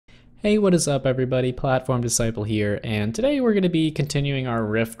Hey, what is up everybody? Platform Disciple here, and today we're going to be continuing our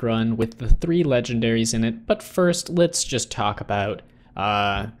Rift run with the 3 legendaries in it, but first let's just talk about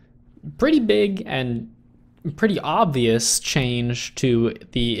pretty big and pretty obvious change to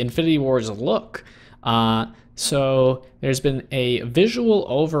the Infinity Wars look. So there's been a visual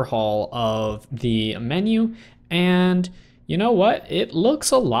overhaul of the menu, and you know what? It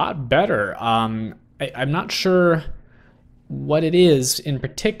looks a lot better. I'm not sure what it is in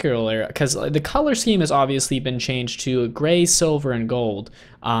particular, because the color scheme has obviously been changed to gray, silver, and gold.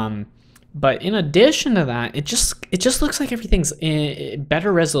 But in addition to that, it just looks like everything's in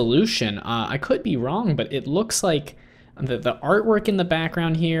better resolution. I could be wrong, but it looks like the artwork in the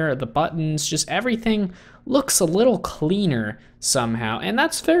background here, the buttons, just everything looks a little cleaner somehow, and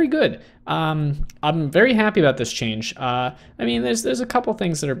that's very good. I'm very happy about this change. I mean, there's a couple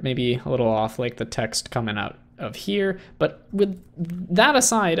things that are maybe a little off, like the text coming out of here, but with that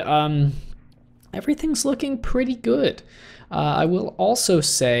aside, everything's looking pretty good. I will also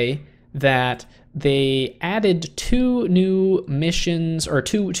say that they added 2 new missions, or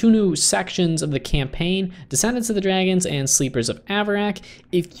two new sections of the campaign: Descendants of the Dragons and Sleepers of Avarak.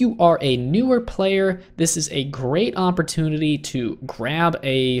 If you are a newer player, this is a great opportunity to grab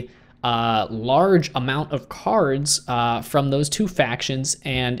a large amount of cards from those 2 factions,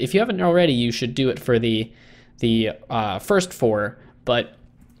 and if you haven't already, you should do it for the first 4, but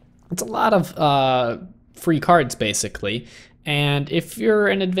it's a lot of free cards basically. And if you're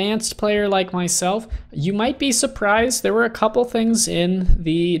an advanced player like myself, you might be surprised. There were a couple things in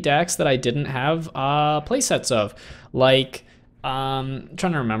the decks that I didn't have playsets of, like trying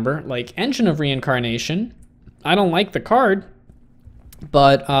to remember, like Engine of Reincarnation. I don't like the card,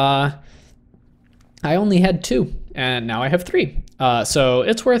 but I only had 2, and now I have 3. So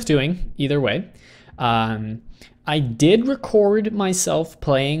it's worth doing either way. I did record myself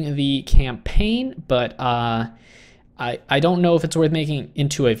playing the campaign, but I don't know if it's worth making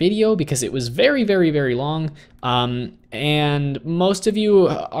into a video because it was very, very, very long. And most of you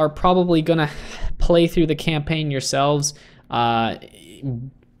are probably gonna play through the campaign yourselves,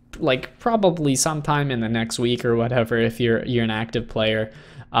 like probably sometime in the next week or whatever, if you're an active player.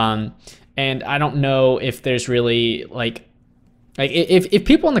 And I don't know if there's really like if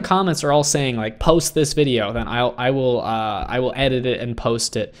people in the comments are all saying like post this video, then I will edit it and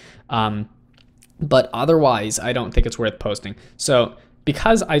post it. But otherwise, I don't think it's worth posting. So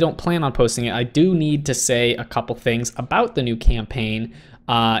because I don't plan on posting it, I do need to say a couple things about the new campaign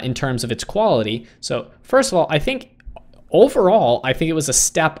in terms of its quality. So first of all, I think overall, I think it was a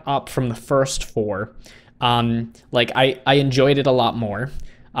step up from the first 4. Like I enjoyed it a lot more.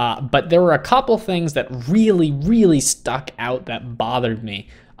 But there were a couple things that really stuck out that bothered me.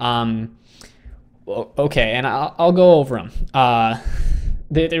 Okay, and I'll go over them.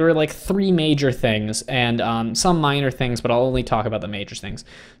 There were like 3 major things and some minor things, but I'll only talk about the major things.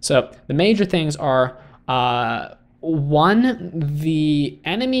 So the major things are, 1, the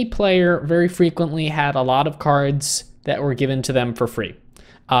enemy player very frequently had a lot of cards that were given to them for free.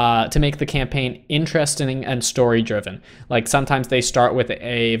 To make the campaign interesting and story driven. Like sometimes they start with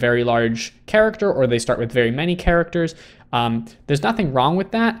a very large character, or they start with very many characters. There's nothing wrong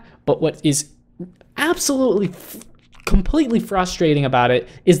with that, but what is absolutely completely frustrating about it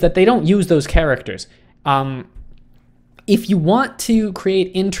is that they don't use those characters. If you want to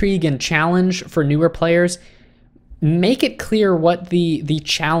create intrigue and challenge for newer players, make it clear what the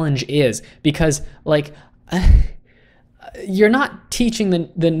challenge is, because like you're not teaching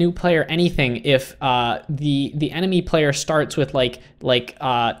the new player anything if the enemy player starts with like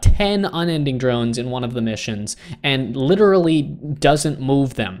 10 unending drones in one of the missions and literally doesn't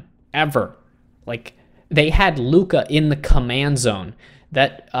move them ever. Like they had Luca in the command zone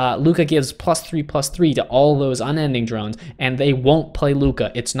that Luca gives +3/+3 to all those unending drones, and they won't play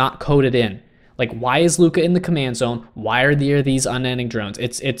Luca. It's not coded in. Like, why is Luca in the command zone? Why are there these unending drones?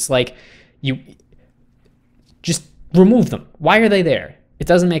 It's like you just remove them. Why are they there? It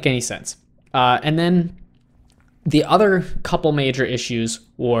doesn't make any sense. And then the other couple major issues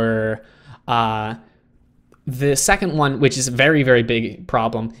were the second one, which is a very big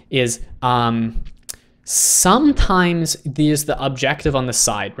problem, is sometimes there's the objective on the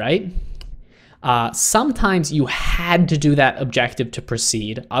side, right? Sometimes you had to do that objective to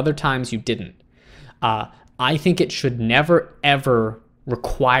proceed. Other times you didn't. I think it should never ever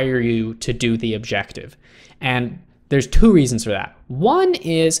require you to do the objective. And there's 2 reasons for that. One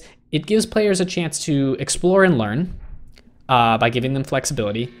is it gives players a chance to explore and learn by giving them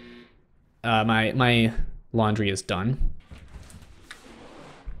flexibility. My laundry is done.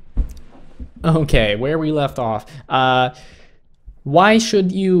 Okay, where we left off. why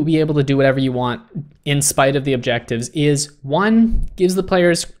should you be able to do whatever you want in spite of the objectives is, one, gives the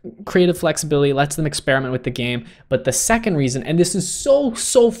players creative flexibility, lets them experiment with the game. But the second reason, and this is so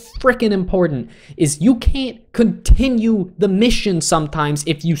freaking important, is you can't continue the mission sometimes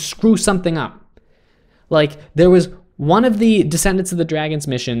if you screw something up. Like, there was one of the Descendants of the Dragons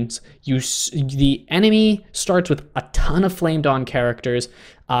missions, the enemy starts with a ton of Flame Dawn characters,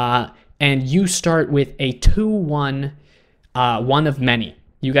 and you start with a 2-1, one of many.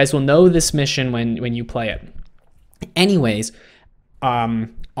 You guys will know this mission when you play it. Anyways,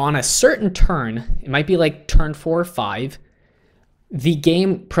 on a certain turn, it might be like turn 4 or 5, the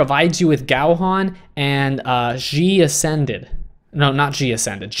game provides you with Gauhan and Ji Ascended. No, not Ji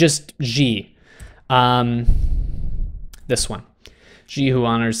Ascended, just Ji. This one. Ji who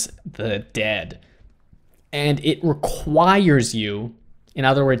honors the dead. And it requires you, in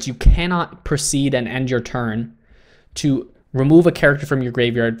other words, you cannot proceed and end your turn to remove a character from your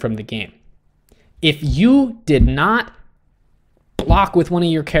graveyard from the game. If you did not block with one of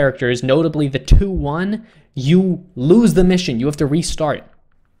your characters, notably the 2-1, you lose the mission. You have to restart.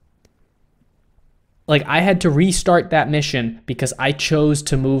 Like, I had to restart that mission because I chose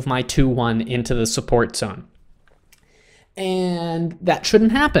to move my 2-1 into the support zone. And that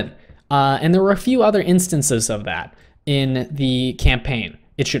shouldn't happen. And there were a few other instances of that in the campaign.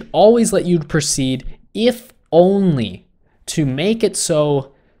 It should always let you proceed, if only to make it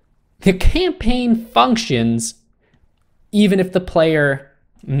so the campaign functions even if the player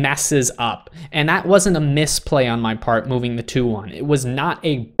messes up. And that wasn't a misplay on my part, moving the 2-1. It was not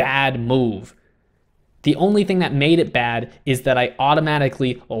a bad move. The only thing that made it bad is that I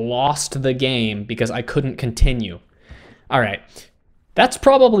automatically lost the game because I couldn't continue. All right, that's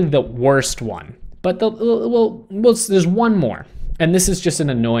probably the worst one. But there's one more, and this is just an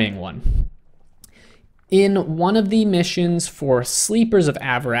annoying one. In one of the missions for Sleepers of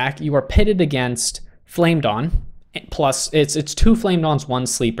Avarak, you are pitted against Flame Dawn, plus it's 2 Flame Dawns, 1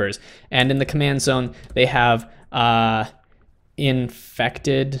 Sleepers, and in the command zone they have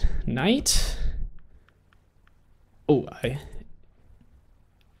Infected Knight. Oh,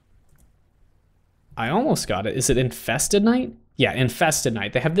 I almost got it. Is it Infested Knight? Yeah, Infested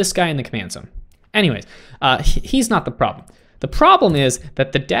Knight. They have this guy in the command zone. Anyways, he's not the problem. The problem is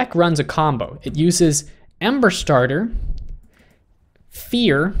that the deck runs a combo. It uses Ember Starter,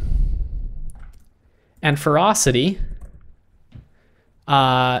 Fear, and Ferocity.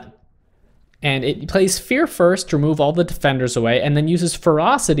 And it plays Fear first to remove all the defenders away, and then uses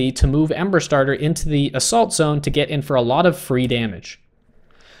Ferocity to move Ember Starter into the assault zone to get in for a lot of free damage.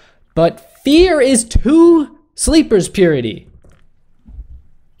 But Fear is 2 Sleepers Purity.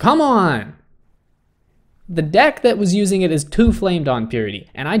 Come on. The deck that was using it is 2 Flame Dawn Purity,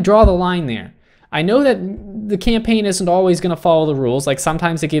 and I draw the line there. I know that the campaign isn't always going to follow the rules, like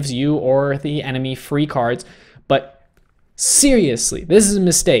sometimes it gives you or the enemy free cards, but seriously, this is a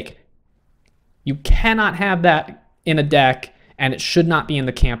mistake. You cannot have that in a deck, and it should not be in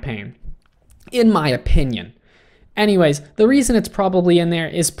the campaign, in my opinion. Anyways, the reason it's probably in there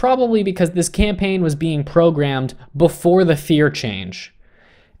is probably because this campaign was being programmed before the Fear change.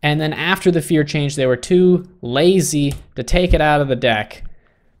 And then after the Fear change, they were too lazy to take it out of the deck.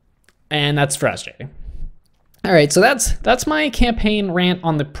 And that's frustrating. All right, so that's my campaign rant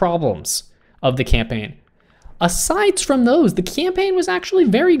on the problems of the campaign. Aside from those, the campaign was actually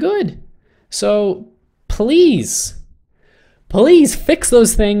very good. So please fix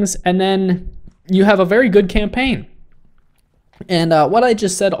those things, and then you have a very good campaign. And what I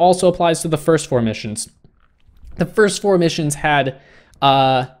just said also applies to the first 4 missions. The first 4 missions had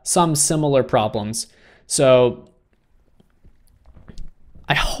some similar problems. So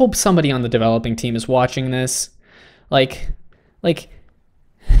I hope somebody on the developing team is watching this. Like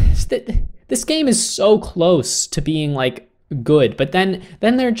this game is so close to being like good, but then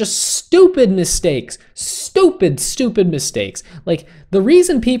they're just stupid mistakes. Stupid mistakes. Like, the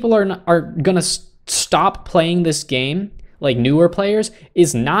reason people are gonna stop playing this game, like newer players,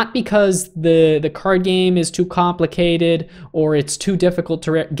 is not because the card game is too complicated or it's too difficult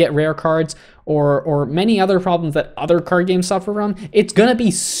to get rare cards or many other problems that other card games suffer from. It's gonna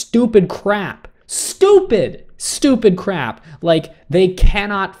be stupid crap. Stupid crap. Like, they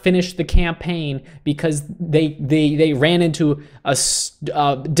cannot finish the campaign because they ran into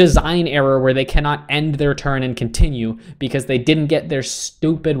a design error where they cannot end their turn and continue because they didn't get their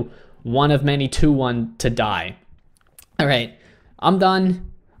stupid one of many 2-1 to die. All right, I'm done,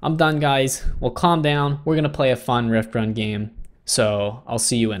 guys. Well, calm down. We're gonna play a fun Rift Run game, so I'll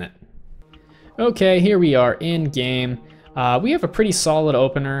see you in it. Okay, here we are in game. We have a pretty solid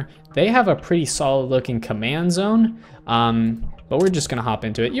opener. They have a pretty solid looking command zone. but we're just gonna hop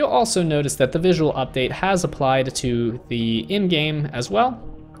into it. You'll also notice that the visual update has applied to the in-game as well,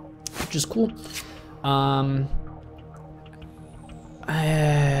 which is cool.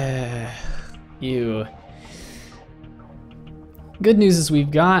 Good news is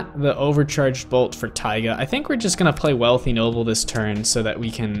we've got the overcharged bolt for Taiga. I think we're just gonna play Wealthy Noble this turn so that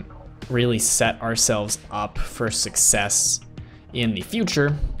we can really set ourselves up for success in the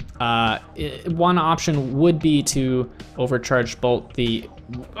future. One option would be to overcharge bolt the,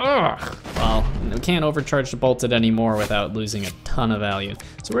 well, we can't overcharge the bolt it anymore without losing a ton of value.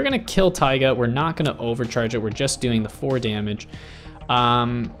 So we're gonna kill Taiga, we're not gonna overcharge it, we're just doing the 4 damage.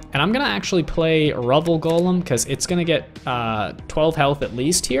 And I'm gonna actually play Rubble Golem because it's gonna get 12 health at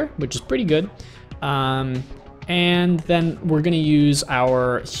least here, which is pretty good. And then we're gonna use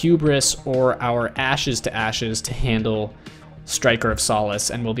our Hubris or our Ashes to Ashes to handle Striker of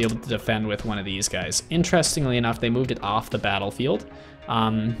Solace, and we'll be able to defend with one of these guys. Interestingly enough, they moved it off the battlefield,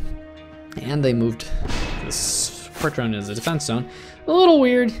 and they moved this Port Drone as a defense zone. A little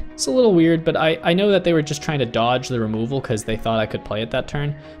weird, it's a little weird, but I know that they were just trying to dodge the removal because they thought I could play it that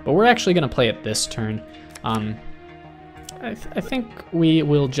turn, but we're actually gonna play it this turn. I think we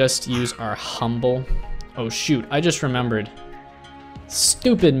will just use our Humble. Oh shoot, I just remembered.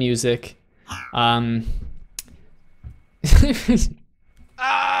 Stupid music. Well,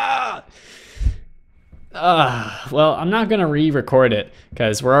 I'm not gonna re-record it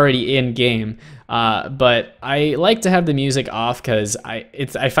because we're already in game. But I like to have the music off because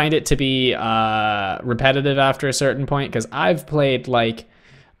I find it to be repetitive after a certain point, because I've played like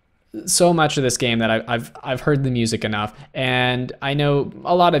so much of this game that I've heard the music enough, and I know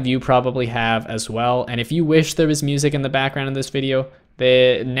a lot of you probably have as well. And if you wish there was music in the background of this video,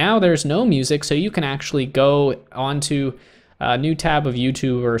 now there's no music, so you can actually go onto a new tab of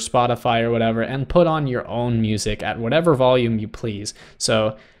YouTube or Spotify or whatever and put on your own music at whatever volume you please.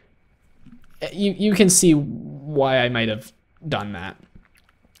 So you can see why I might have done that.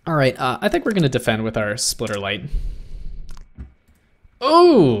 All right, I think we're gonna defend with our Splitter Light.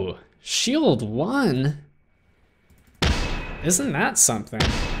 Oh, shield 1. Isn't that something?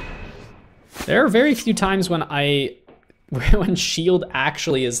 There are very few times when when shield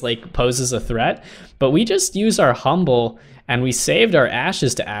actually is like poses a threat, but we just use our Humble and we saved our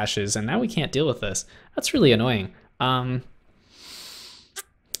Ashes to Ashes, and now we can't deal with this. That's really annoying. I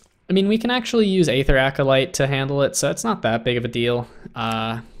mean, we can actually use Aether Acolyte to handle it, so it's not that big of a deal.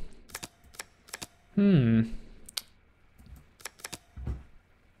 I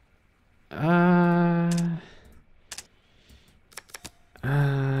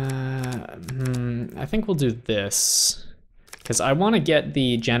think we'll do this, because I want to get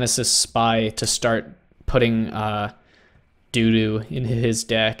the Genesis Spy to start putting doo-doo in his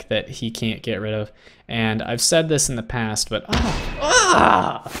deck that he can't get rid of. And I've said this in the past, but man,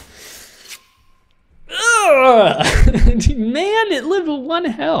 it lived with 1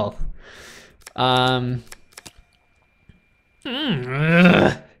 health. All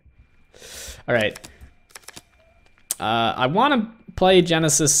right. I want to play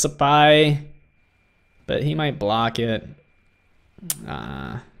Genesis Spy, but he might block it.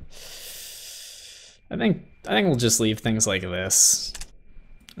 I think we'll just leave things like this.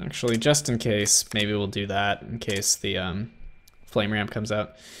 Actually, just in case, maybe we'll do that in case the flame ramp comes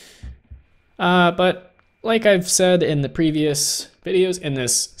out. But like I've said in the previous videos in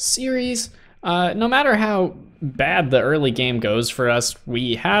this series, no matter how bad the early game goes for us,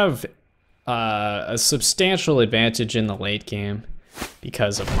 we have a substantial advantage in the late game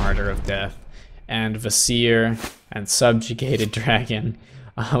because of Martyr of Death and Vasir and Subjugated Dragon.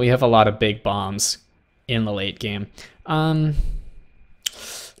 We have a lot of big bombs in the late game. Let's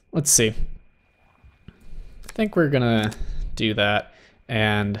see. I think we're gonna do that,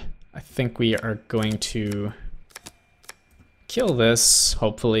 and I think we are going to kill this,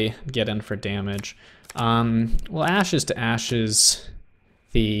 hopefully get in for damage. Well, Ashes to Ashes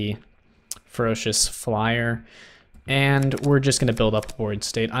the Ferocious Flyer, and we're just gonna build up a board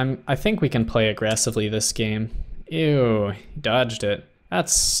state. I think we can play aggressively this game. Ew, he dodged it.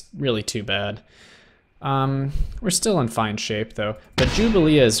 That's really too bad. We're still in fine shape though, but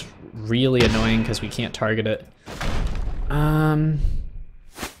Jubilee is really annoying because we can't target it.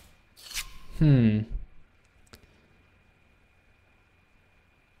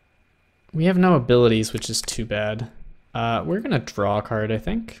 We have no abilities, which is too bad. We're gonna draw a card, I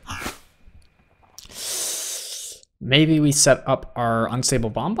think. Maybe we set up our Unstable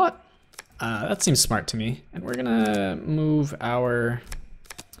Bomb Bot? That seems smart to me. And we're gonna move our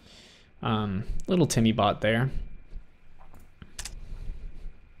little Timmy bot there.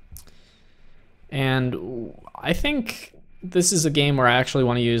 And I think this is a game where I actually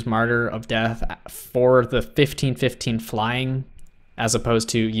want to use Martyr of Death for the 15-15 flying, as opposed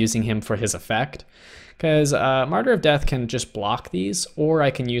to using him for his effect. Because Martyr of Death can just block these, or I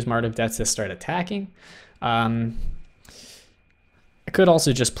can use Martyr of Death to start attacking. I could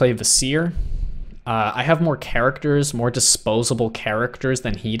also just play Vizier. I have more characters, more disposable characters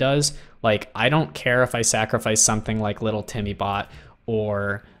than he does. Like, I don't care if I sacrifice something like Little Timmy Bot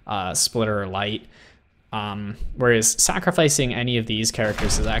or Splitter or Light. Whereas sacrificing any of these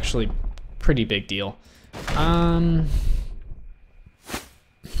characters is actually a pretty big deal.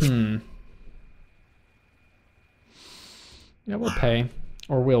 Yeah, we'll pay.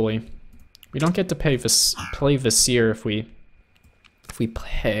 Or will we? We don't get to play Vizier if we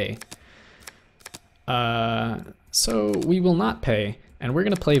pay. So we will not pay, and we're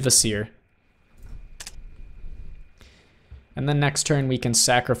gonna play Vizier. And then next turn we can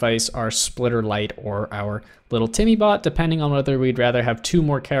sacrifice our Splitter Light or our Little Timmy Bot, depending on whether we'd rather have 2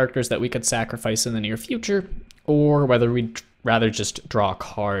 more characters that we could sacrifice in the near future, or whether we'd rather just draw a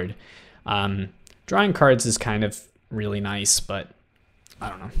card. Drawing cards is kind of really nice, but I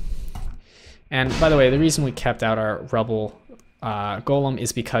don't know. And by the way, the reason we kept out our Rubble Golem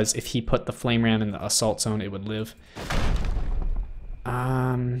is because if he put the Flame Ram in the Assault Zone, it would live.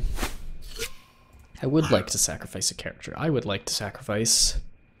 I would like to sacrifice a character. I would like to sacrifice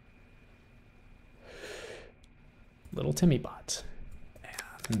Little Timmy Bot.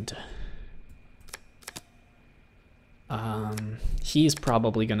 And he's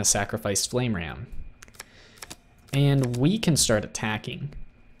probably going to sacrifice Flame Ram. And we can start attacking.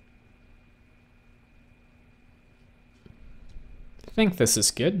 I think this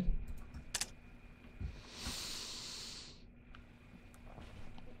is good.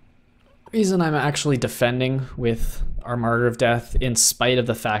 Reason I'm actually defending with our Martyr of Death, in spite of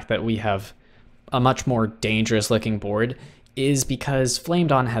the fact that we have a much more dangerous looking board, is because Flame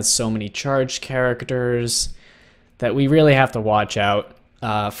Dawn has so many charged characters that we really have to watch out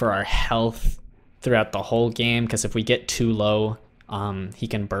for our health throughout the whole game, because if we get too low, he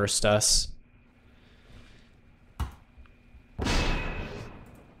can burst us.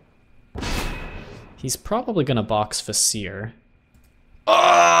 He's probably gonna box Vizier.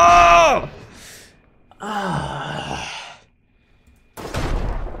 Oh!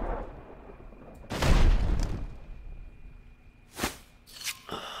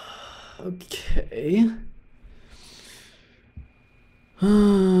 Okay.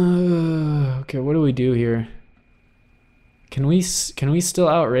 Okay, what do we do here? Can we still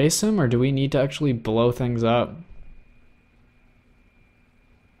outrace him, or do we need to actually blow things up?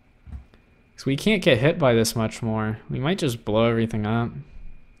 Because we can't get hit by this much more. We might just blow everything up.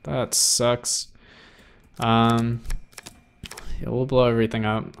 That sucks. Yeah, we'll blow everything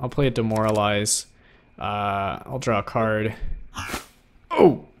up. I'll play a Demoralize. I'll draw a card.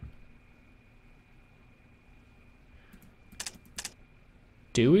 Oh!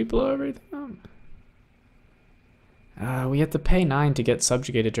 Do we blow everything up? We have to pay 9 to get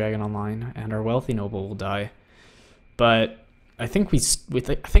Subjugated Dragon online, and our Wealthy Noble will die. But I think I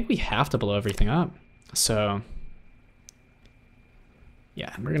think we have to blow everything up. So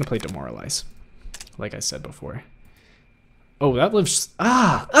yeah, we're gonna play Demoralize, like I said before. Oh, that lives.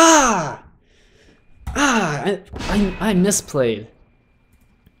 I misplayed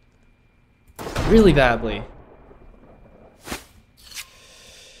really badly.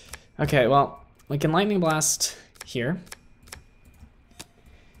 Okay, well, we can Lightning Blast here.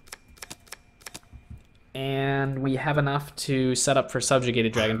 And we have enough to set up for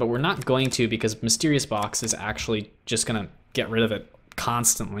Subjugated Dragon, but we're not going to, because Mysterious Box is actually just gonna get rid of it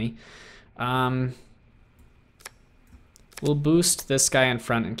constantly. We'll boost this guy in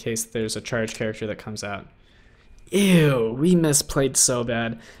front in case there's a charge character that comes out. Ew, we misplayed so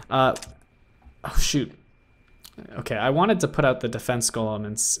bad. Oh shoot. Okay, I wanted to put out the Defense Golem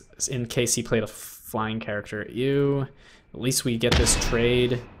in case he played a flying character. Ew. At least we get this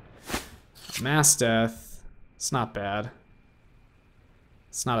trade. Mass Death. It's not bad.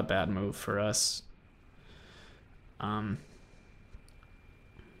 It's not a bad move for us. I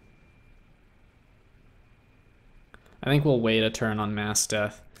think we'll wait a turn on Mass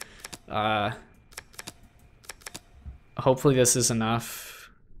Death. Hopefully this is enough.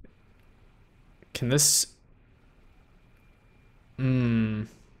 Can this...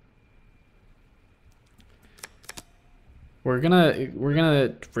 We're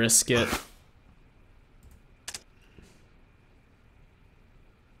gonna risk it.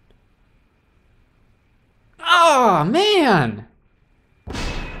 Oh man!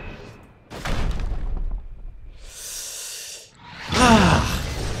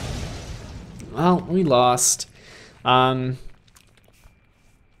 Well, we lost. I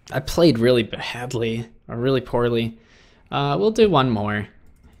played really badly, or really poorly. We'll do one more,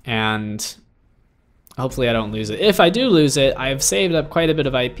 and hopefully I don't lose it. If I do lose it, I've saved up quite a bit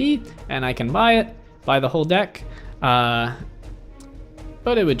of IP, and I can buy the whole deck. But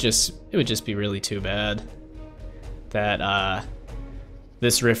it would just be really too bad that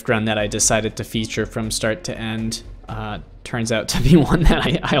this Rift run that I decided to feature from start to end turns out to be one that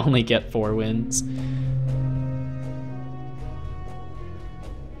I only get 4 wins.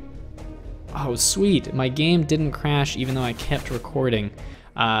 Oh, sweet. My game didn't crash even though I kept recording.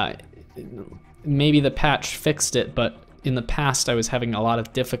 Maybe the patch fixed it, but in the past I was having a lot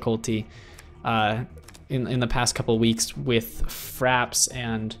of difficulty in the past couple weeks with Fraps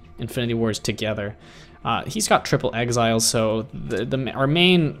and Infinity Wars together. He's got triple exiles, so our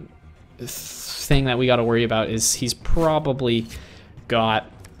main thing that we got to worry about is he's probably got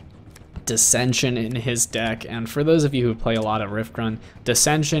Dissension in his deck. And for those of you who play a lot of Rift Run,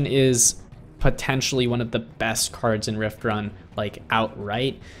 Dissension is potentially one of the best cards in Rift Run, like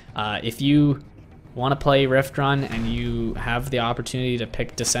outright. If you want to play Rift Run and you have the opportunity to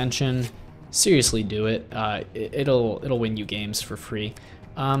pick Dissension, seriously do it. It'll win you games for free.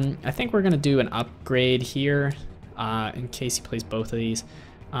 I think we're gonna do an upgrade here in case he plays both of these,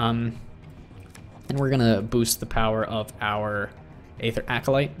 and we're gonna boost the power of our Aether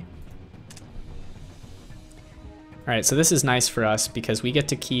Acolyte. All right, so this is nice for us because we get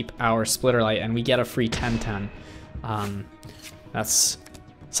to keep our Splitter Light and we get a free 10/10. That's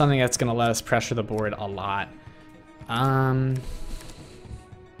something that's gonna let us pressure the board a lot. I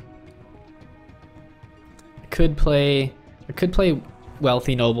could play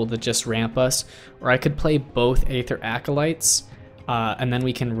Wealthy Noble to just ramp us, or I could play both Aether Acolytes, and then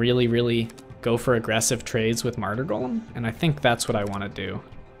we can really go for aggressive trades with Martyr Golem, and I think that's what I want to do.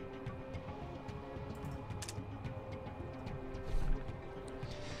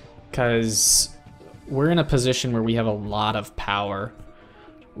 Because we're in a position where we have a lot of power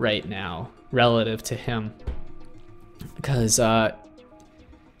right now relative to him. Because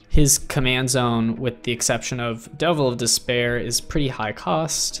his command zone, with the exception of Devil of Despair, is pretty high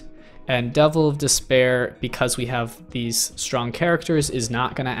cost. And Devil of Despair, because we have these strong characters, is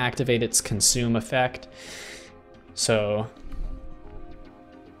not going to activate its consume effect. So,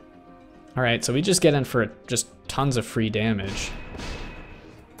 all right, so we just get in for just tons of free damage.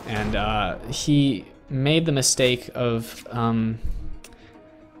 And he made the mistake of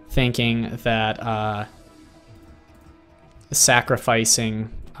thinking that sacrificing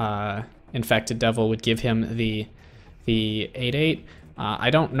Infected Devil would give him the 8/8.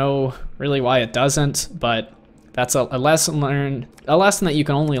 I don't know really why it doesn't, but that's a lesson learned, a lesson that you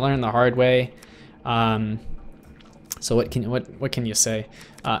can only learn the hard way. So what can you say?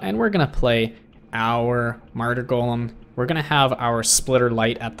 And we're gonna play our Martyr Golem. We're gonna have our Splitter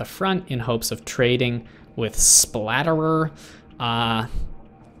Light at the front in hopes of trading with Splatterer.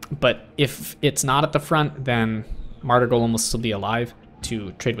 But if it's not at the front, then Martyr Golem will still be alive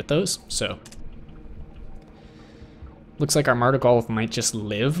to trade with those. So looks like our Martyr Golem might just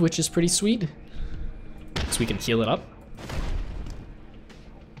live, which is pretty sweet. So we can heal it up.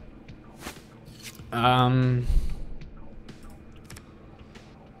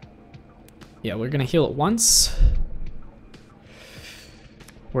 Yeah, we're gonna heal it once.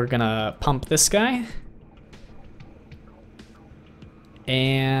 We're gonna pump this guy.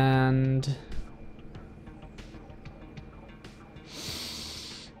 And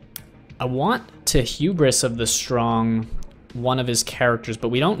I want to Hubris of the Strong one of his characters, but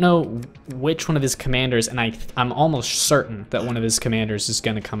we don't know which one of his commanders, and I'm almost certain that one of his commanders is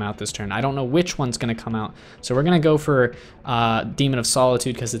going to come out this turn. I don't know which one's going to come out, so we're going to go for Demon of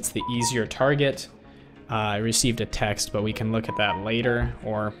Solitude because it's the easier target. I received a text, but we can look at that later,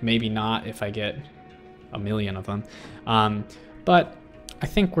 or maybe not if I get a million of them. But I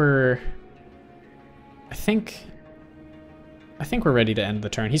think we're ready to end the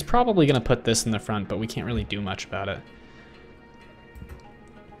turn. He's probably going to put this in the front, but we can't really do much about it.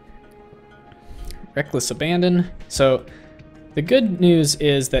 Reckless Abandon. So the good news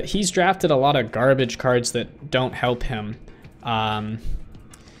is that he's drafted a lot of garbage cards that don't help him. And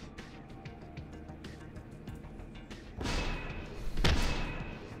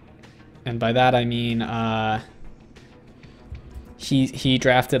by that I mean he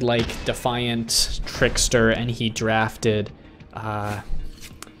drafted like Defiant Trickster, and he drafted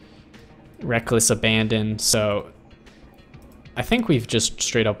Reckless Abandon. So I think we've just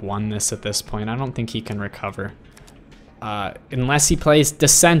straight up won this at this point. I don't think he can recover. Unless he plays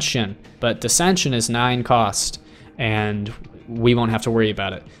Dissension. But Dissension is 9 cost, and we won't have to worry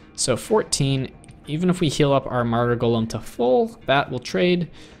about it. So 14 even if we heal up our Martyr Golem to full, that will trade.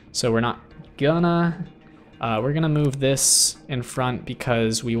 So we're not gonna. We're gonna move this in front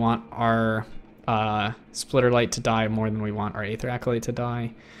because we want our Splitter Light to die more than we want our Aether Acolyte to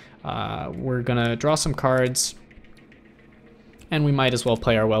die. We're gonna draw some cards, and we might as well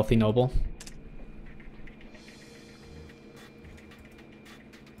play our Wealthy Noble.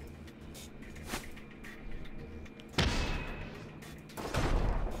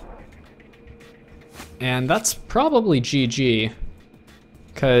 And that's probably GG,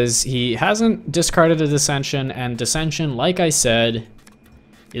 because he hasn't discarded a Dissension, and Dissension, like I said,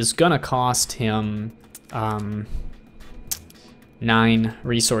 is gonna cost him 9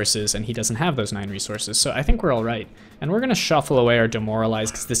 resources, and he doesn't have those 9 resources, so I think we're all right. And we're gonna shuffle away our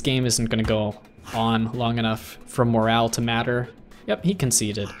Demoralize, because this game isn't gonna go on long enough for morale to matter. Yep, he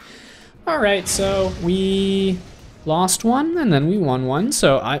conceded. All right, so we lost one and then we won one,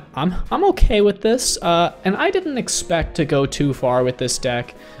 so I'm okay with this. And I didn't expect to go too far with this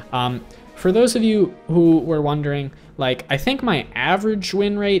deck. For those of you who were wondering, like, I think my average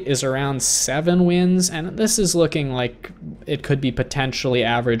win rate is around 7 wins, and this is looking like it could be potentially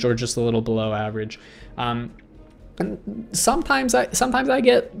average or just a little below average. And sometimes I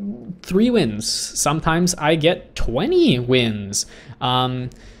get 3 wins. Sometimes I get 20 wins.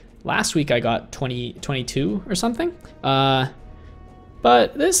 Last week I got 22 or something.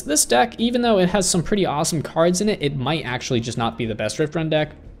 But this deck, even though it has some pretty awesome cards in it, it might actually just not be the best Rift Run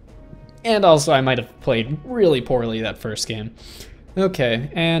deck. And also I might have played really poorly that first game. Okay,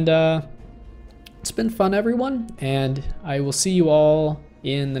 and it's been fun, everyone, and I will see you all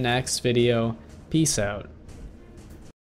in the next video. Peace out.